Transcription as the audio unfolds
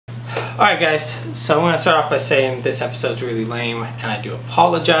Alright guys, so I'm going to start off by saying this episode's really lame and I do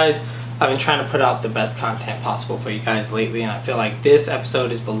apologize. I've been trying to put out the best content possible for you guys lately and I feel like this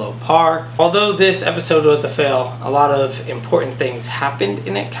episode is below par. Although this episode was a fail, a lot of important things happened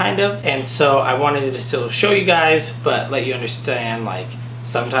in it kind of, and so I wanted to still show you guys but let you understand, like,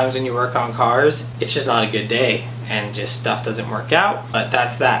 sometimes when you work on cars it's just not a good day and just stuff doesn't work out. But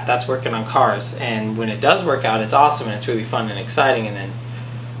that's working on cars, and when it does work out it's awesome and it's really fun and exciting, and then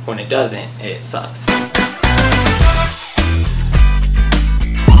when it doesn't, it sucks.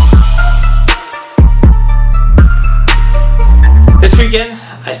 This weekend,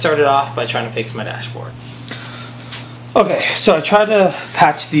 I started off by trying to fix my dashboard. Okay, so I tried to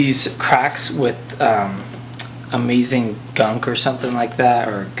patch these cracks with amazing gunk or something like that,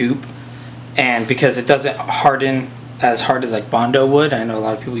 or goop, and because it doesn't harden as hard as like Bondo would, I know a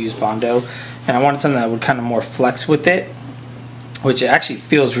lot of people use Bondo, and I wanted something that would kind of more flex with it, which it actually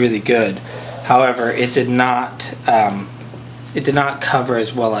feels really good. However, it did not cover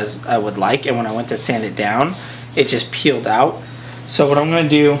as well as I would like, and when I went to sand it down, it just peeled out. So what I'm going to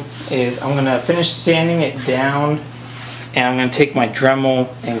do is I'm going to finish sanding it down, and I'm going to take my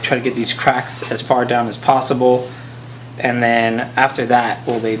Dremel and try to get these cracks as far down as possible, and then after that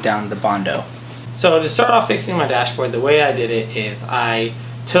we'll lay down the Bondo. So to start off fixing my dashboard, the way I did it is I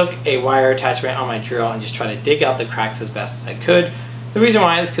took a wire attachment on my drill and just tried to dig out the cracks as best as I could. The reason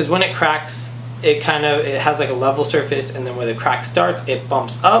why is because when it cracks, it has like a level surface, and then where the crack starts it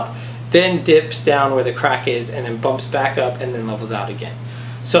bumps up, then dips down where the crack is, and then bumps back up and then levels out again.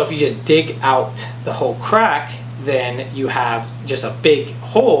 So if you just dig out the whole crack, then you have just a big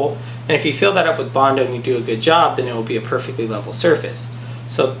hole, and if you fill that up with Bondo and you do a good job, then it will be a perfectly level surface.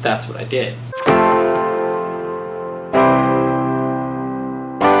 So that's what I did.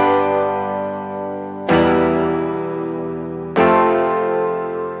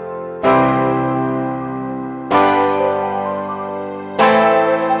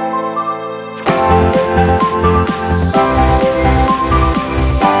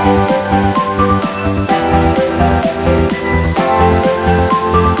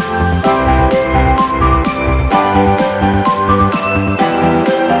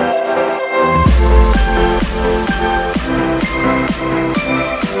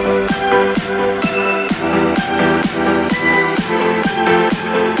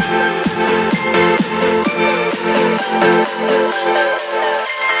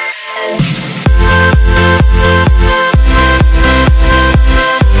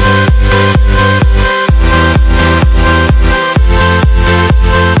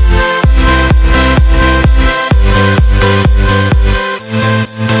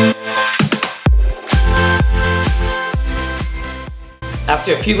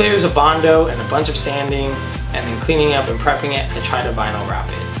 After a few layers of Bondo and a bunch of sanding and then cleaning up and prepping it, I tried to vinyl wrap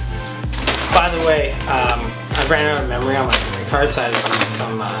it. By the way, I ran out of memory on my memory card, so I had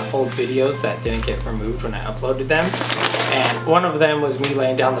some old videos that didn't get removed when I uploaded them. And one of them was me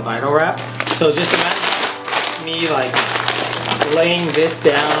laying down the vinyl wrap. So just imagine me like laying this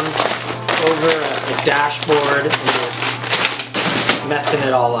down over a dashboard and just messing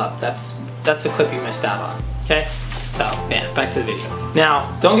it all up. That's the clip you missed out on, okay? So yeah, back to the video.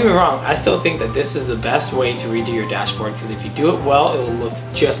 Now, don't get me wrong, I still think that this is the best way to redo your dashboard, because if you do it well, it will look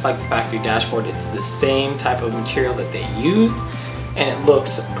just like the factory dashboard. It's the same type of material that they used, and it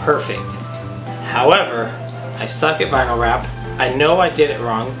looks perfect. However, I suck at vinyl wrap. I know I did it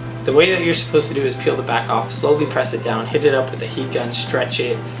wrong. The way that you're supposed to do is peel the back off, slowly press it down, hit it up with a heat gun, stretch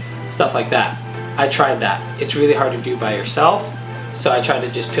it, stuff like that. I tried that. It's really hard to do by yourself, so I tried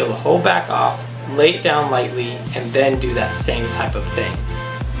to just peel the whole back off, lay it down lightly, and then do that same type of thing.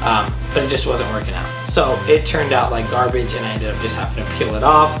 But it just wasn't working out. So it turned out like garbage, and I ended up just having to peel it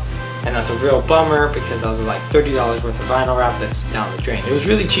off, and that's a real bummer because that was like $30 worth of vinyl wrap that's down the drain. It was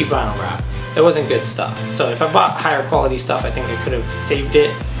really cheap vinyl wrap. It wasn't good stuff. So if I bought higher quality stuff, I think I could have saved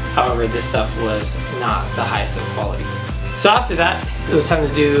it. However, this stuff was not the highest of quality. So after that, it was time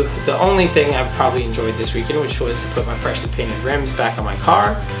to do the only thing I probably enjoyed this weekend, which was to put my freshly painted rims back on my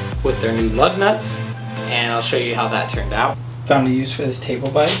car with their new lug nuts, and I'll show you how that turned out. Found a use for this table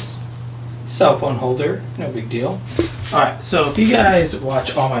vise. Cell phone holder, no big deal. Alright, so if you guys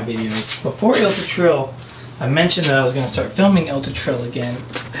watch all my videos, before Trill, I mentioned that I was going to start filming Trill again.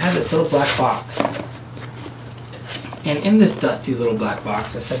 I had this little black box, and in this dusty little black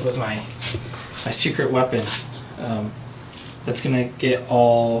box, I said was my secret weapon. That's going to get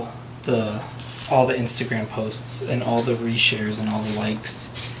all the Instagram posts and all the reshares and all the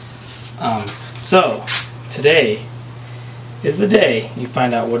likes. So today is the day you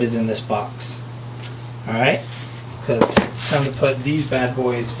find out what is in this box. Alright, because it's time to put these bad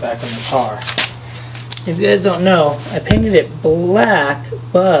boys back in the car. If you guys don't know, I painted it black,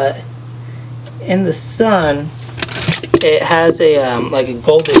 but in the sun it has a like a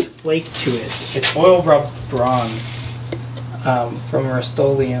goldish flake to it. It's oil rub bronze from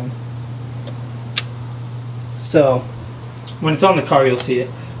Rust-Oleum. So when it's on the car, you'll see it.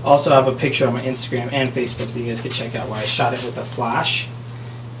 Also, I have a picture on my Instagram and Facebook that you guys can check out where I shot it with a flash,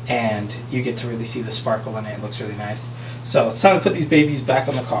 and you get to really see the sparkle in it. It looks really nice. So it's time to put these babies back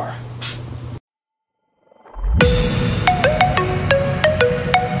on the car.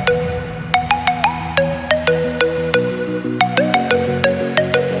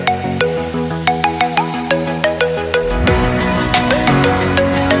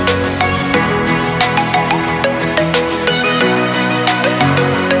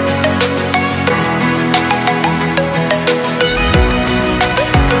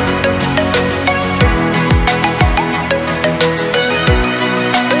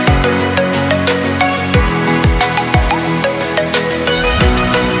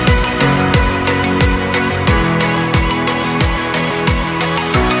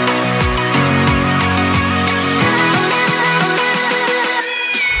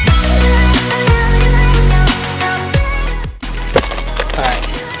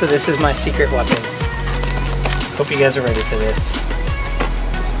 So this is my secret weapon. Hope you guys are ready for this.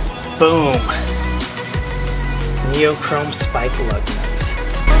 Boom! Neochrome spike lug nuts.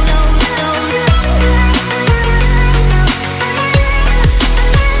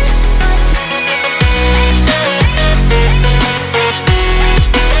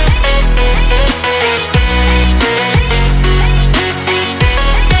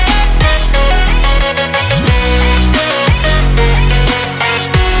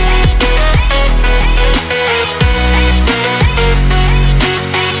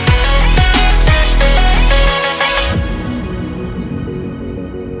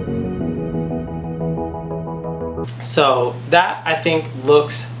 So that, I think,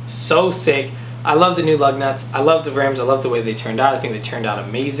 looks so sick. I love the new lug nuts. I love the rims. I love the way they turned out. I think they turned out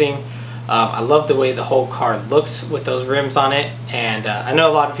amazing. I love the way the whole car looks with those rims on it. And I know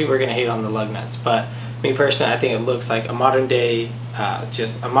a lot of people are going to hate on the lug nuts, but me personally, I think it looks like a modern day,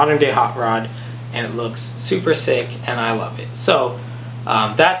 just a modern day hot rod, and it looks super sick, and I love it. So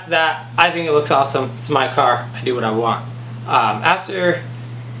that's that. I think it looks awesome. It's my car. I do what I want. After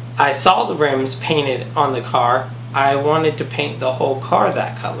I saw the rims painted on the car, I wanted to paint the whole car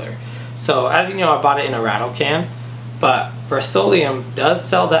that color. So as you know, I bought it in a rattle can, but Rust-Oleum does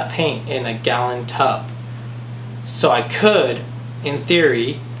sell that paint in a gallon tub. So I could, in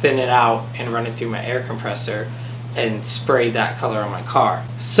theory, thin it out and run it through my air compressor and spray that color on my car.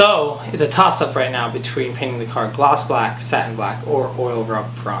 So it's a toss-up right now between painting the car gloss black, satin black, or oil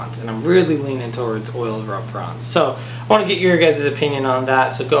rub bronze, and I'm really leaning towards oil rub bronze. So I want to get your guys' opinion on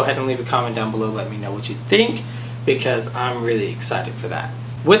that, so go ahead and leave a comment down below. Let me know what you think, because I'm really excited for that.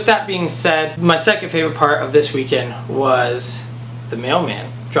 With that being said, my second favorite part of this weekend was the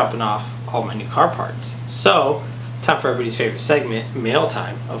mailman dropping off all my new car parts. So time for everybody's favorite segment, mail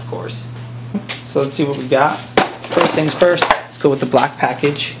time, of course. So let's see what we got. First things first, let's go with the black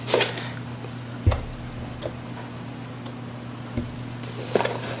package.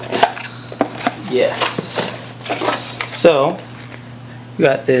 Yes. So we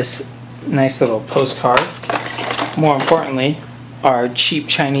got this nice little postcard. More importantly, our cheap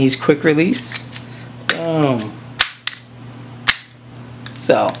Chinese quick release. Boom.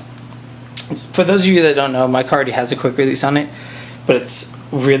 So, for those of you that don't know, my car already has a quick release on it, but it's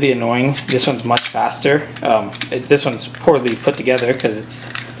really annoying. This one's much faster. This one's poorly put together because it's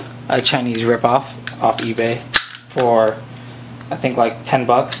a Chinese ripoff off eBay for, I think, like 10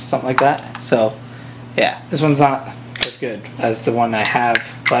 bucks, something like that. So, yeah, this one's not as good as the one I have,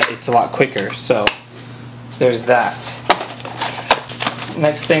 but it's a lot quicker. So, there's that.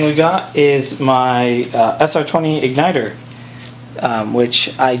 Next thing we got is my SR20 igniter,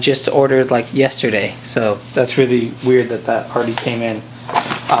 which I just ordered like yesterday. So that's really weird that that already came in.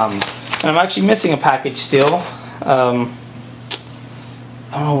 And I'm actually missing a package still. I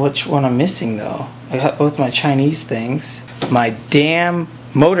don't know which one I'm missing though. I got both my Chinese things. My damn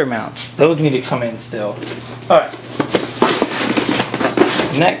motor mounts. Those need to come in still. Alright.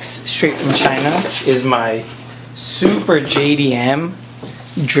 Next, straight from China, is my Super JDM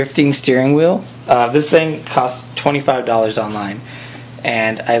drifting steering wheel. This thing costs $25 online,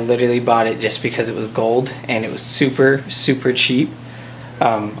 and I literally bought it just because it was gold and it was super cheap.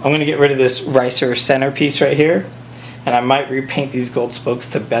 I'm gonna get rid of this ricer centerpiece right here, and I might repaint these gold spokes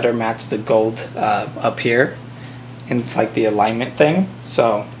to better match the gold up here in like the alignment thing.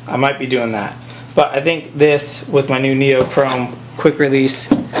 So I might be doing that. But I think this, with my new Neo Chrome quick release,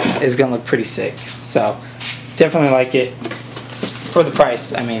 is going to look pretty sick. So definitely like it. For the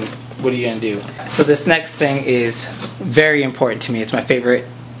price, I mean, what are you going to do? So this next thing is very important to me. It's my favorite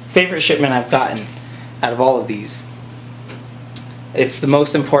shipment I've gotten out of all of these. It's the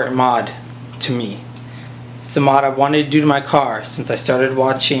most important mod to me. It's the mod I wanted to do to my car since I started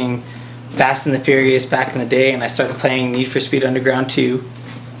watching Fast and the Furious back in the day, and I started playing Need for Speed Underground 2.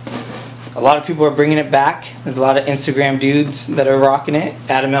 A lot of people are bringing it back. There's a lot of Instagram dudes that are rocking it.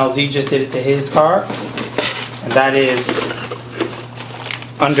 Adam LZ just did it to his car, and that is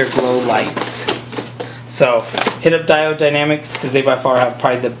underglow lights. So hit up Diode Dynamics because they by far have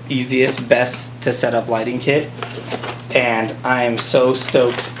probably the easiest, best to set up lighting kit, and I am so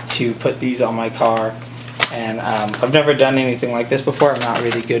stoked to put these on my car. And I've never done anything like this before. I'm not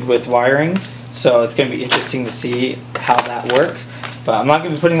really good with wiring, so it's going to be interesting to see how that works. But I'm not going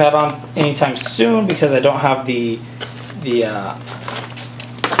to be putting that on anytime soon because I don't have the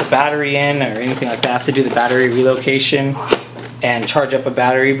battery in or anything like that. I have to do the battery relocation and charge up a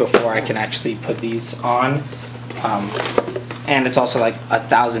battery before I can actually put these on. And it's also like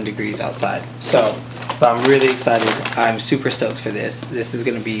 1,000 degrees outside. So, but I'm really excited. I'm super stoked for this. This is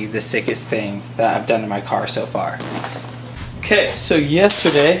going to be the sickest thing that I've done in my car so far. Okay, so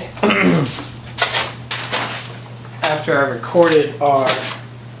yesterday, after I recorded our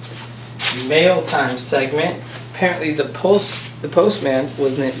mail time segment, apparently the postman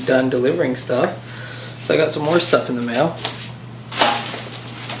wasn't done delivering stuff, so I got some more stuff in the mail.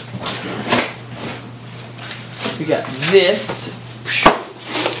 We got this,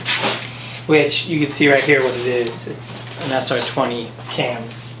 which you can see right here what it is. It's an SR20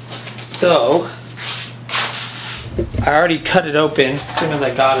 cams. So I already cut it open as soon as I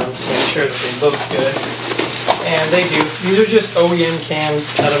got them to make sure that they look good. And they do. These are just OEM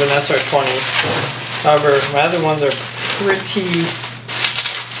cams out of an SR20. However, my other ones are pretty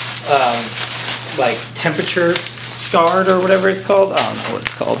like temperature scarred or whatever it's called. I don't know what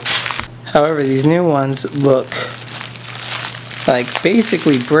it's called. However, these new ones look like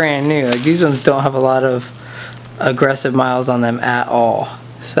basically brand new. Like these ones don't have a lot of aggressive miles on them at all.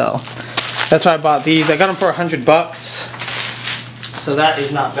 So that's why I bought these. I got them for $100, so that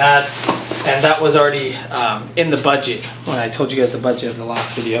is not bad. And that was already in the budget when I told you guys the budget of the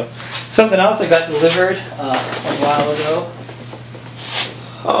last video. Something else I got delivered a while ago.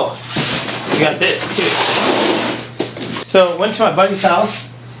 Oh, we got this too. So went to my buddy's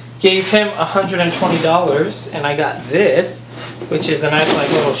house, gave him $120, and I got this, which is a nice like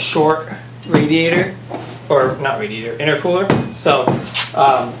little short radiator, or not radiator, intercooler. So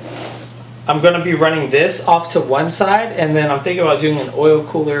I'm going to be running this off to one side, and then I'm thinking about doing an oil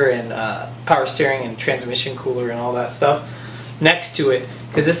cooler and power steering and transmission cooler and all that stuff next to it,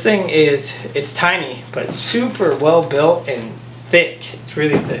 because this thing it's tiny, but it's super well built and thick. It's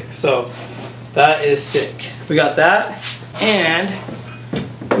really thick, so that is sick. We got that, and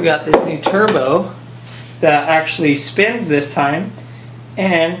we got this new turbo that actually spins this time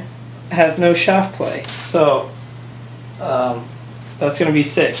and has no shaft play, so that's going to be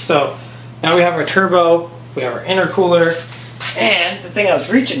sick. So now we have our turbo, we have our intercooler, and the thing I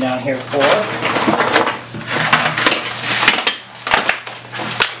was reaching down here for,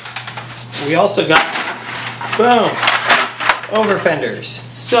 we also got, boom, over fenders.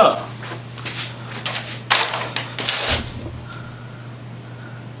 So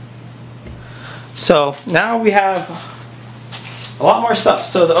now we have a lot more stuff.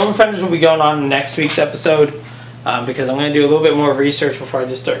 So the over fenders will be going on in next week's episode. Because I'm going to do a little bit more research before I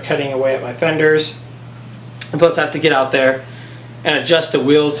just start cutting away at my fenders. And plus I have to get out there and adjust the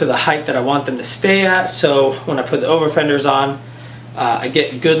wheels to the height that I want them to stay at, so when I put the over fenders on, I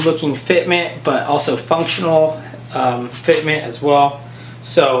get good looking fitment but also functional fitment as well.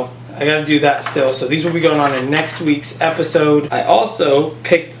 So I got to do that still. So these will be going on in next week's episode. I also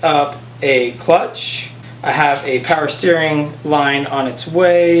picked up a clutch. I have a power steering line on its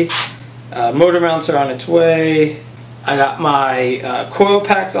way. Motor mounts are on its way. I got my coil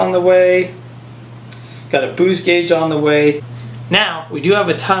packs on the way. Got a boost gauge on the way. Now, we do have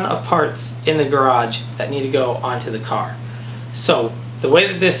a ton of parts in the garage that need to go onto the car. So, the way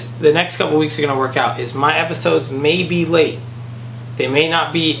that the next couple weeks are going to work out is my episodes may be late. They may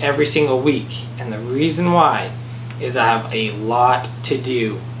not be every single week. And the reason why is I have a lot to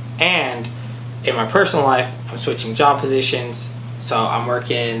do. And in my personal life, I'm switching job positions. So I'm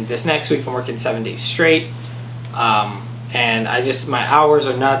working, this next week I'm working 7 days straight. And my hours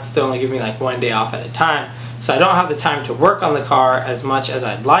are nuts. They only give me like 1 day off at a time. So I don't have the time to work on the car as much as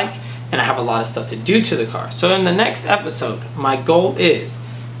I'd like. And I have a lot of stuff to do to the car. So in the next episode, my goal is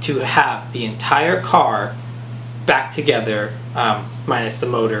to have the entire car back together, minus the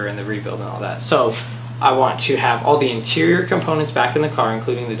motor and the rebuild and all that. So I want to have all the interior components back in the car,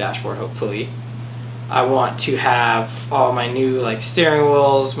 including the dashboard, hopefully. I want to have all my new like steering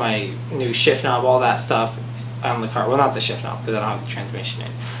wheels, my new shift knob, all that stuff on the car. Well, not the shift knob because I don't have the transmission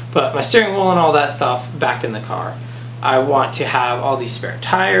in, but my steering wheel and all that stuff back in the car. I want to have all these spare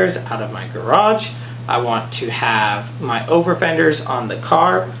tires out of my garage. I want to have my over fenders on the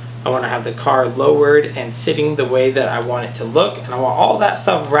car. I want to have the car lowered and sitting the way that I want it to look, and I want all that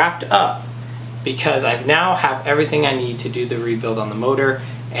stuff wrapped up because I now have everything I need to do the rebuild on the motor,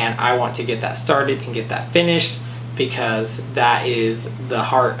 and I want to get that started and get that finished because that is the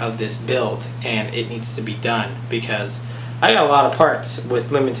heart of this build, and it needs to be done because I got a lot of parts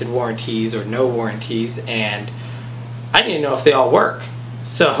with limited warranties or no warranties, and I need to know if they all work.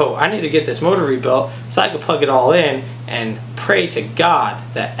 So I need to get this motor rebuilt so I can plug it all in and pray to God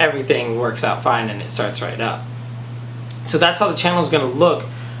that everything works out fine and it starts right up. So that's how the channel is going to look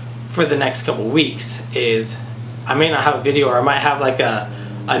for the next couple weeks. Is I may not have a video, or I might have like a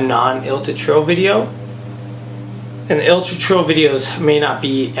non-Ultra Trill video. And the Ultra Trill videos may not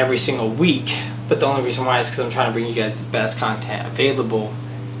be every single week, but the only reason why is because I'm trying to bring you guys the best content available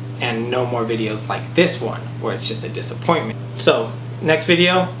and no more videos like this one where it's just a disappointment. So next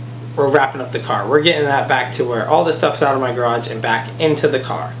video, we're wrapping up the car. We're getting that back to where all the stuff's out of my garage and back into the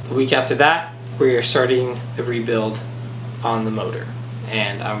car. The week after that, we are starting the rebuild on the motor,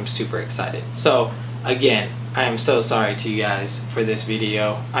 and I'm super excited. So again, I am so sorry to you guys for this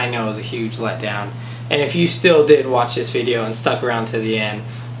video. I know it was a huge letdown, and if you still did watch this video and stuck around to the end,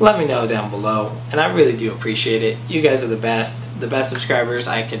 let me know down below, and I really do appreciate it. You guys are the best subscribers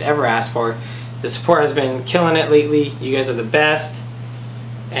I could ever ask for. The support has been killing it lately. You guys are the best.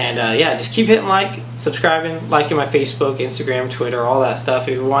 And yeah, just keep hitting like, subscribing, liking my Facebook, Instagram, Twitter, all that stuff.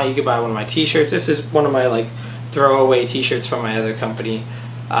 If you want, you can buy one of my t-shirts. This is one of my like throwaway t-shirts from my other company.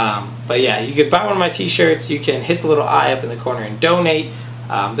 But yeah, you could buy one of my t-shirts. You can hit the little eye up in the corner and donate.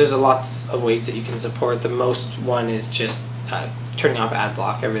 There's lots of ways that you can support. The most one is just turning off ad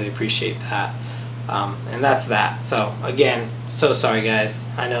block. I really appreciate that. And that's that. So again, so sorry guys.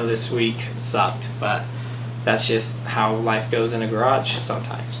 I know this week sucked, but that's just how life goes in a garage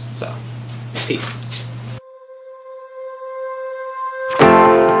sometimes. So, peace.